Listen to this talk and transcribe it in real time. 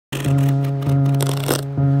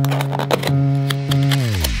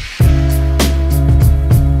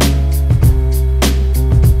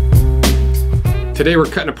Today we're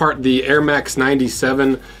cutting apart the Air Max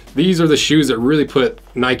 97. These are the shoes that really put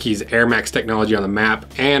Nike's Air Max technology on the map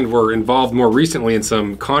and were involved more recently in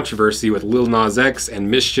some controversy with Lil Nas X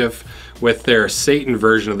and Mischief with their Satan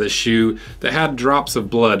version of this shoe that had drops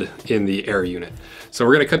of blood in the air unit. So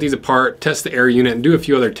we're gonna cut these apart, test the air unit, and do a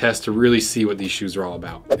few other tests to really see what these shoes are all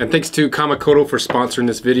about. And thanks to Kamikoto for sponsoring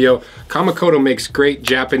this video. Kamikoto makes great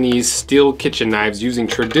Japanese steel kitchen knives using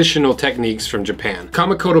traditional techniques from Japan.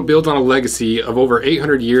 Kamikoto builds on a legacy of over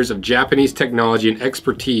 800 years of Japanese technology and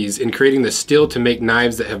expertise in creating the steel to make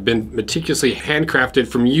knives that have been meticulously handcrafted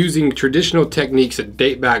from using traditional techniques that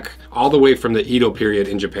date back all the way from the Edo period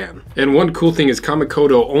in Japan. And one cool thing is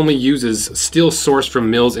Kamikoto only uses steel sourced from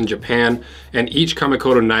mills in Japan, and each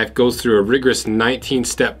Kamikoto knife goes through a rigorous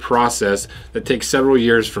 19-step process that takes several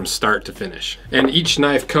years from start to finish. And each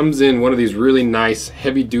knife comes in one of these really nice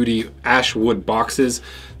heavy-duty ash wood boxes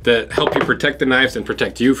that help you protect the knives and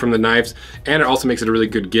protect you from the knives, and it also makes it a really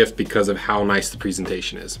good gift because of how nice the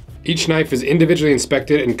presentation is. Each knife is individually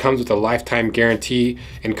inspected and comes with a lifetime guarantee,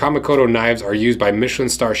 and Kamikoto knives are used by Michelin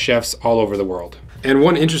star chefs all over the world. And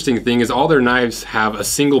one interesting thing is all their knives have a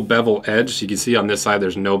single bevel edge. So you can see on this side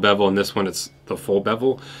there's no bevel, and this one it's the full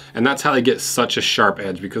bevel. And that's how they get such a sharp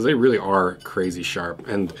edge, because they really are crazy sharp.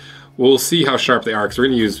 And we'll see how sharp they are, because we're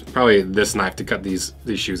gonna use probably this knife to cut these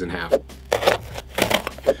shoes in half.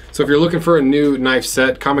 So if you're looking for a new knife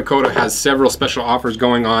set, Kamikoto has several special offers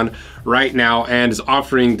going on right now and is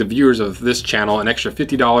offering the viewers of this channel an extra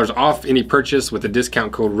 $50 off any purchase with the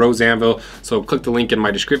discount code RoseAnvil. So click the link in my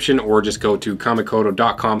description or just go to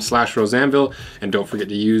kamikoto.com/RoseAnvil, and don't forget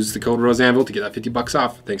to use the code RoseAnvil to get that 50 bucks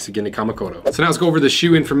off. Thanks again to Kamikoto. So now let's go over the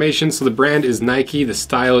shoe information. So the brand is Nike, the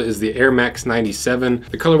style is the Air Max 97.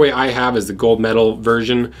 The colorway I have is the gold medal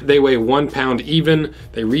version. They weigh 1 pound even.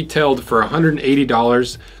 They retailed for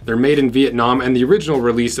 $180. They're made in Vietnam, and the original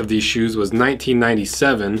release of these shoes was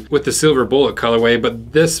 1997 with the silver bullet colorway,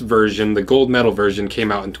 but this version, the gold medal version,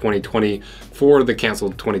 came out in 2020 for the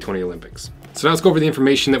canceled 2020 Olympics. So now let's go over the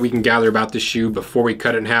information that we can gather about this shoe before we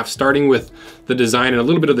cut it in half, starting with the design and a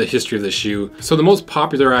little bit of the history of the shoe. So the most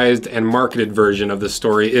popularized and marketed version of this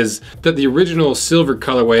story is that the original silver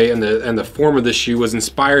colorway and the form of the shoe was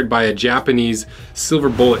inspired by a Japanese silver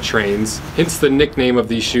bullet trains, hence the nickname of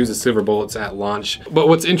these shoes, the silver bullets, at launch. But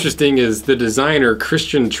what's interesting is the designer,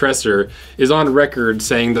 Christian Tresser, is on record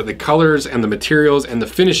saying that the colors and the materials and the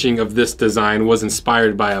finishing of this design was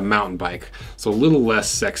inspired by a mountain bike. So a little less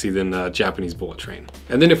sexy than a Japanese bullet train.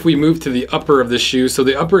 And then if we move to the upper of the shoe, so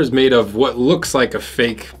the upper is made of what looks like a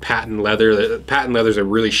fake patent leather. Patent leather is a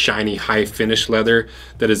really shiny, high finish leather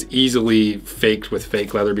that is easily faked with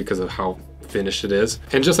fake leather because of how finished it is.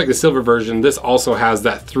 And just like the silver version, this also has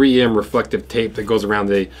that 3M reflective tape that goes around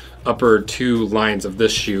the upper two lines of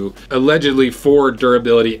this shoe, allegedly for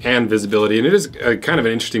durability and visibility. And it is kind of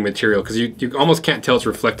an interesting material because you almost can't tell it's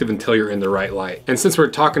reflective until you're in the right light. And since we're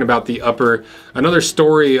talking about the upper, another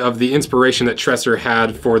story of the inspiration that Tresser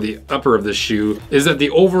had for the upper of the shoe is that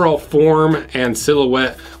the overall form and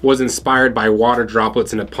silhouette was inspired by water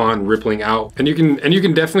droplets in a pond rippling out. And you can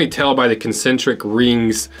definitely tell by the concentric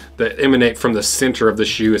rings that emanate from the center of the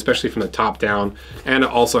shoe, especially from the top down. And it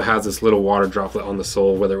also has this little water droplet on the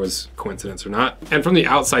sole, whether it was coincidence or not. And from the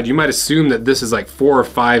outside, you might assume that this is like 4 or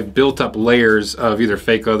 5 built up layers of either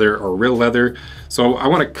fake leather or real leather. So I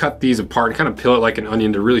want to cut these apart and kind of peel it like an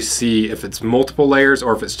onion to really see if it's multiple layers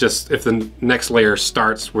or if it's just, if the next layer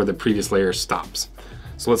starts where the previous layer stops.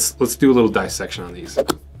 So let's do a little dissection on these.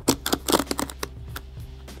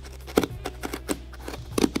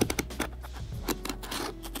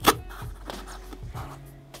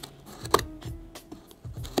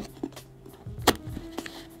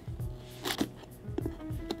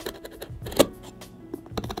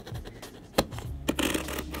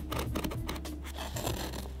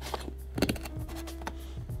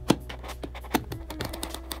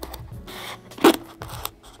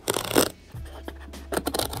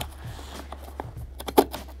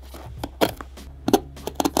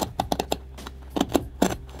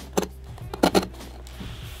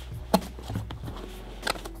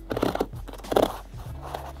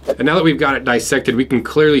 And now that we've got it dissected, we can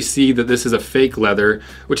clearly see that this is a fake leather,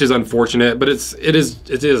 which is unfortunate, but it is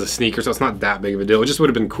a sneaker, so it's not that big of a deal. It just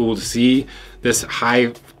would have been cool to see this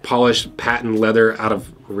high polished patent leather out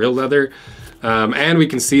of real leather. And we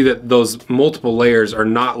can see that those multiple layers are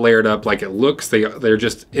not layered up like it looks. They're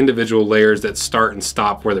just individual layers that start and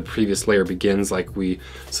stop where the previous layer begins, like we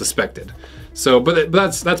suspected. So, but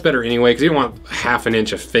that's better anyway, because you don't want half an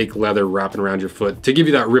inch of fake leather wrapping around your foot to give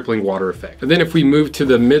you that rippling water effect. And then if we move to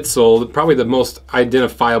the midsole, probably the most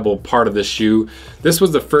identifiable part of this shoe, this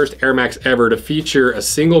was the first Air Max ever to feature a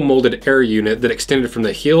single molded air unit that extended from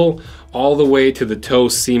the heel all the way to the toe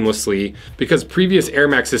seamlessly, because previous Air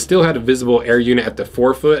Maxes still had a visible air unit at the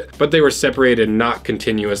forefoot, but they were separated, not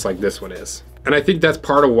continuous like this one is. And I think that's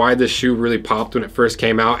part of why this shoe really popped when it first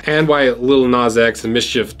came out, and why Lil Nas X and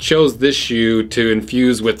Mischief chose this shoe to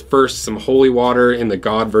infuse with first some holy water in the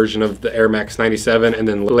God version of the Air Max 97, and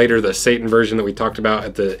then later the Satan version that we talked about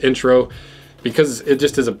at the intro, because it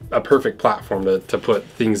just is a perfect platform to put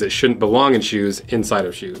things that shouldn't belong in shoes inside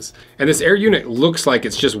of shoes. And this air unit looks like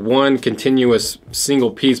it's just one continuous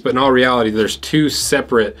single piece, but in all reality there's two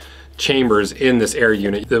separate chambers in this air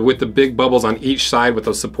unit with the big bubbles on each side with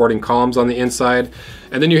those supporting columns on the inside.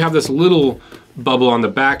 And then you have this little bubble on the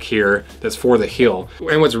back here that's for the heel.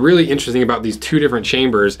 And what's really interesting about these two different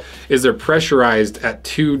chambers is they're pressurized at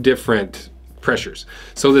two different pressures.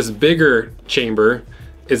 So this bigger chamber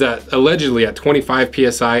is allegedly at 25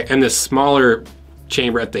 PSI, and this smaller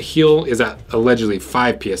chamber at the heel is at allegedly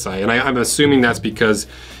 5 PSI. And I'm assuming that's because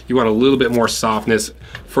you want a little bit more softness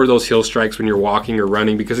for those heel strikes when you're walking or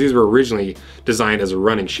running, because these were originally designed as a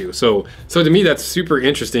running shoe. So to me, that's super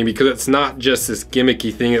interesting, because it's not just this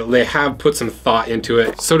gimmicky thing. They have put some thought into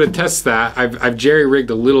it. So to test that, I've jerry-rigged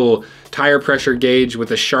a little tire pressure gauge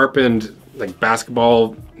with a sharpened like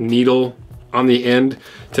basketball needle on the end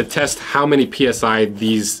to test how many PSI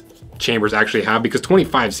these chambers actually have, because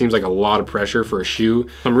 25 seems like a lot of pressure for a shoe.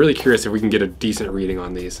 I'm really curious if we can get a decent reading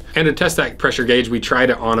on these. And to test that pressure gauge, we tried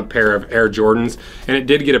it on a pair of Air Jordans, and it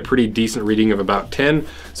did get a pretty decent reading of about 10.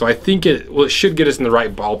 So I think it should get us in the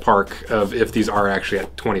right ballpark of if these are actually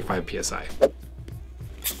at 25 PSI.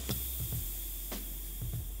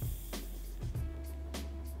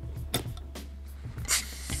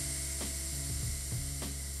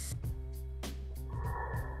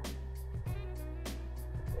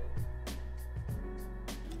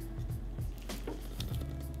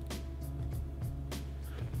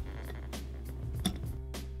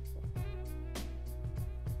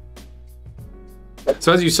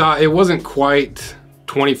 So as you saw, it wasn't quite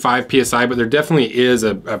 25 PSI, but there definitely is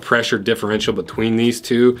a pressure differential between these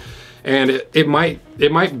two. And it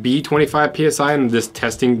might be 25 PSI, and this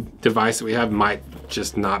testing device that we have might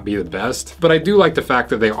just not be the best. But I do like the fact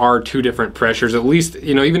that they are two different pressures. At least,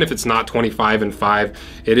 you know, even if it's not 25 and 5,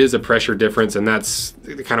 it is a pressure difference, and that's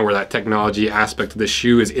kind of where that technology aspect of the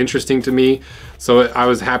shoe is interesting to me. So I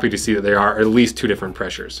was happy to see that they are at least two different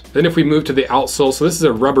pressures. Then if we move to the outsole, so this is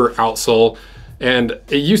a rubber outsole. And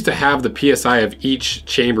it used to have the PSI of each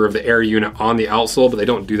chamber of the air unit on the outsole, but they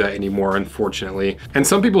don't do that anymore, unfortunately. And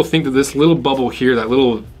some people think that this little bubble here, that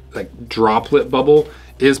little like droplet bubble,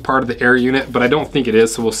 is part of the air unit, but I don't think it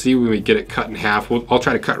is. So we'll see when we get it cut in half. I'll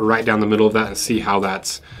try to cut right down the middle of that and see how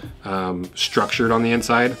that's structured on the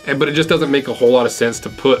inside. But it just doesn't make a whole lot of sense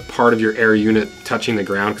to put part of your air unit touching the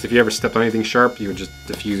ground, because if you ever step on anything sharp, you would just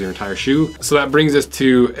diffuse your entire shoe. So that brings us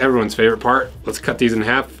to everyone's favorite part. Let's cut these in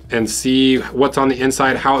half and see what's on the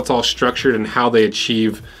inside, how it's all structured, and how they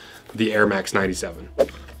achieve the Air Max 97.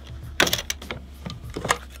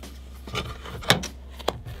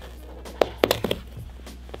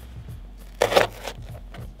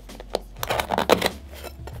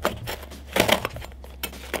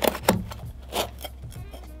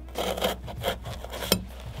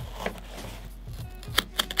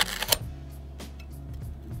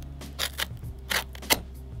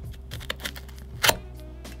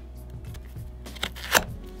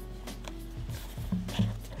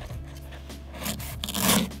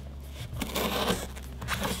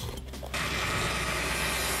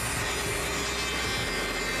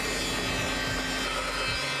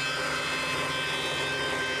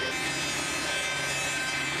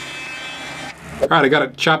 All right, I got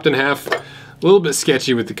it chopped in half. A little bit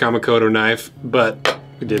sketchy with the Kamikoto knife, but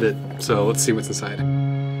we did it. So let's see what's inside.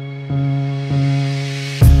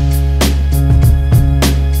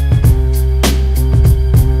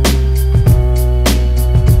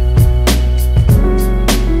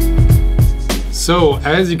 So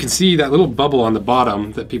as you can see, that little bubble on the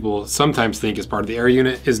bottom that people sometimes think is part of the air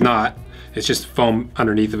unit is not. It's just foam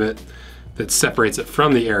underneath of it that separates it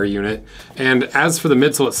from the air unit. And as for the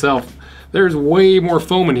midsole itself, there's way more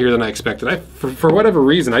foam in here than I expected. For whatever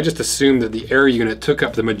reason, I just assumed that the air unit took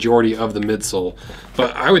up the majority of the midsole,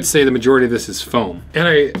 but I would say the majority of this is foam. And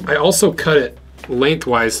I also cut it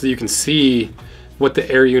lengthwise so you can see what the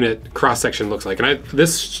air unit cross section looks like. And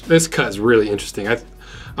this cut is really interesting.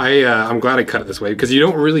 I'm glad I cut it this way because you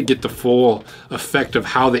don't really get the full effect of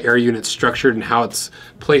how the air unit's structured and how it's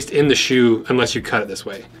placed in the shoe unless you cut it this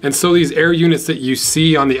way. And so these air units that you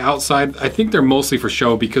see on the outside, I think they're mostly for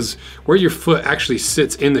show because where your foot actually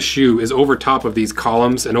sits in the shoe is over top of these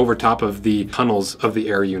columns and over top of the tunnels of the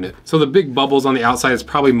air unit. So the big bubbles on the outside is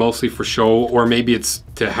probably mostly for show, or maybe it's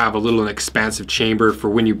to have a little expansive chamber for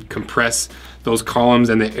when you compress those columns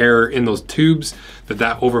and the air in those tubes,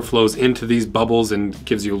 that overflows into these bubbles and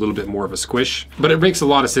gives you a little bit more of a squish. But it makes a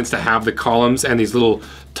lot of sense to have the columns and these little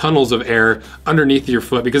tunnels of air underneath your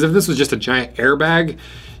foot, because if this was just a giant airbag,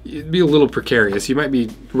 it'd be a little precarious. You might be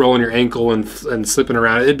rolling your ankle and slipping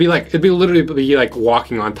around. It'd be literally like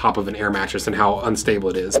walking on top of an air mattress and how unstable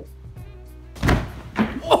it is.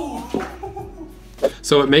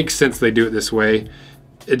 So it makes sense they do it this way.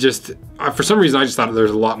 It just, for some reason, I just thought there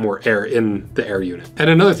was a lot more air in the air unit. And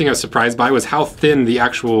another thing I was surprised by was how thin the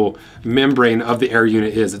actual membrane of the air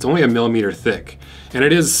unit is. It's only 1 millimeter thick, and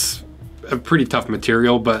it is a pretty tough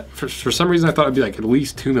material, but for some reason I thought it'd be like at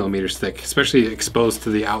least 2 millimeters thick, especially exposed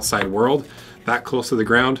to the outside world, that close to the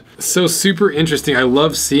ground. So super interesting. I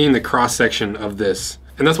love seeing the cross section of this.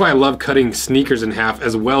 And that's why I love cutting sneakers in half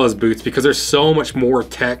as well as boots, because there's so much more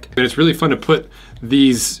tech. And it's really fun to put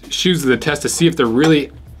these shoes to the test to see if they're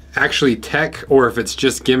really actually tech or if it's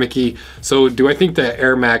just gimmicky. So do I think the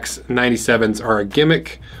Air Max 97s are a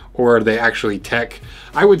gimmick or are they actually tech?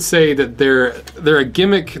 I would say that they're a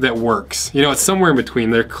gimmick that works. You know, it's somewhere in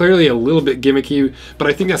between. They're clearly a little bit gimmicky, but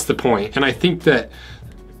I think that's the point. And I think that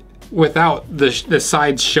without the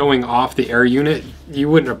sides showing off the air unit, you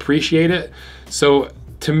wouldn't appreciate it. So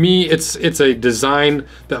to me, it's a design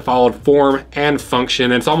that followed form and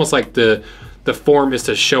function, and it's almost like the form is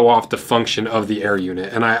to show off the function of the air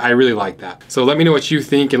unit, and I really like that. So let me know what you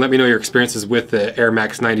think, and let me know your experiences with the Air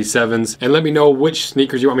Max 97s, and let me know which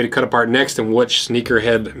sneakers you want me to cut apart next and which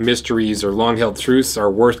sneakerhead mysteries or long-held truths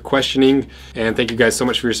are worth questioning. And thank you guys so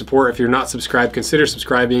much for your support. If you're not subscribed, consider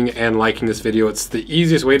subscribing and liking this video. It's the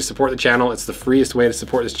easiest way to support the channel. It's the freest way to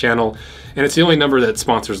support this channel, and it's the only number that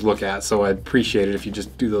sponsors look at, so I'd appreciate it if you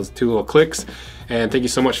just do those 2 little clicks. And thank you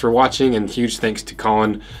so much for watching, and huge thanks to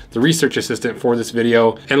Colin, the research assistant for this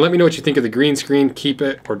video. And let me know what you think of the green screen. Keep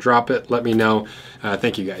it or drop it. Let me know.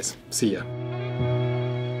 Thank you guys. See ya.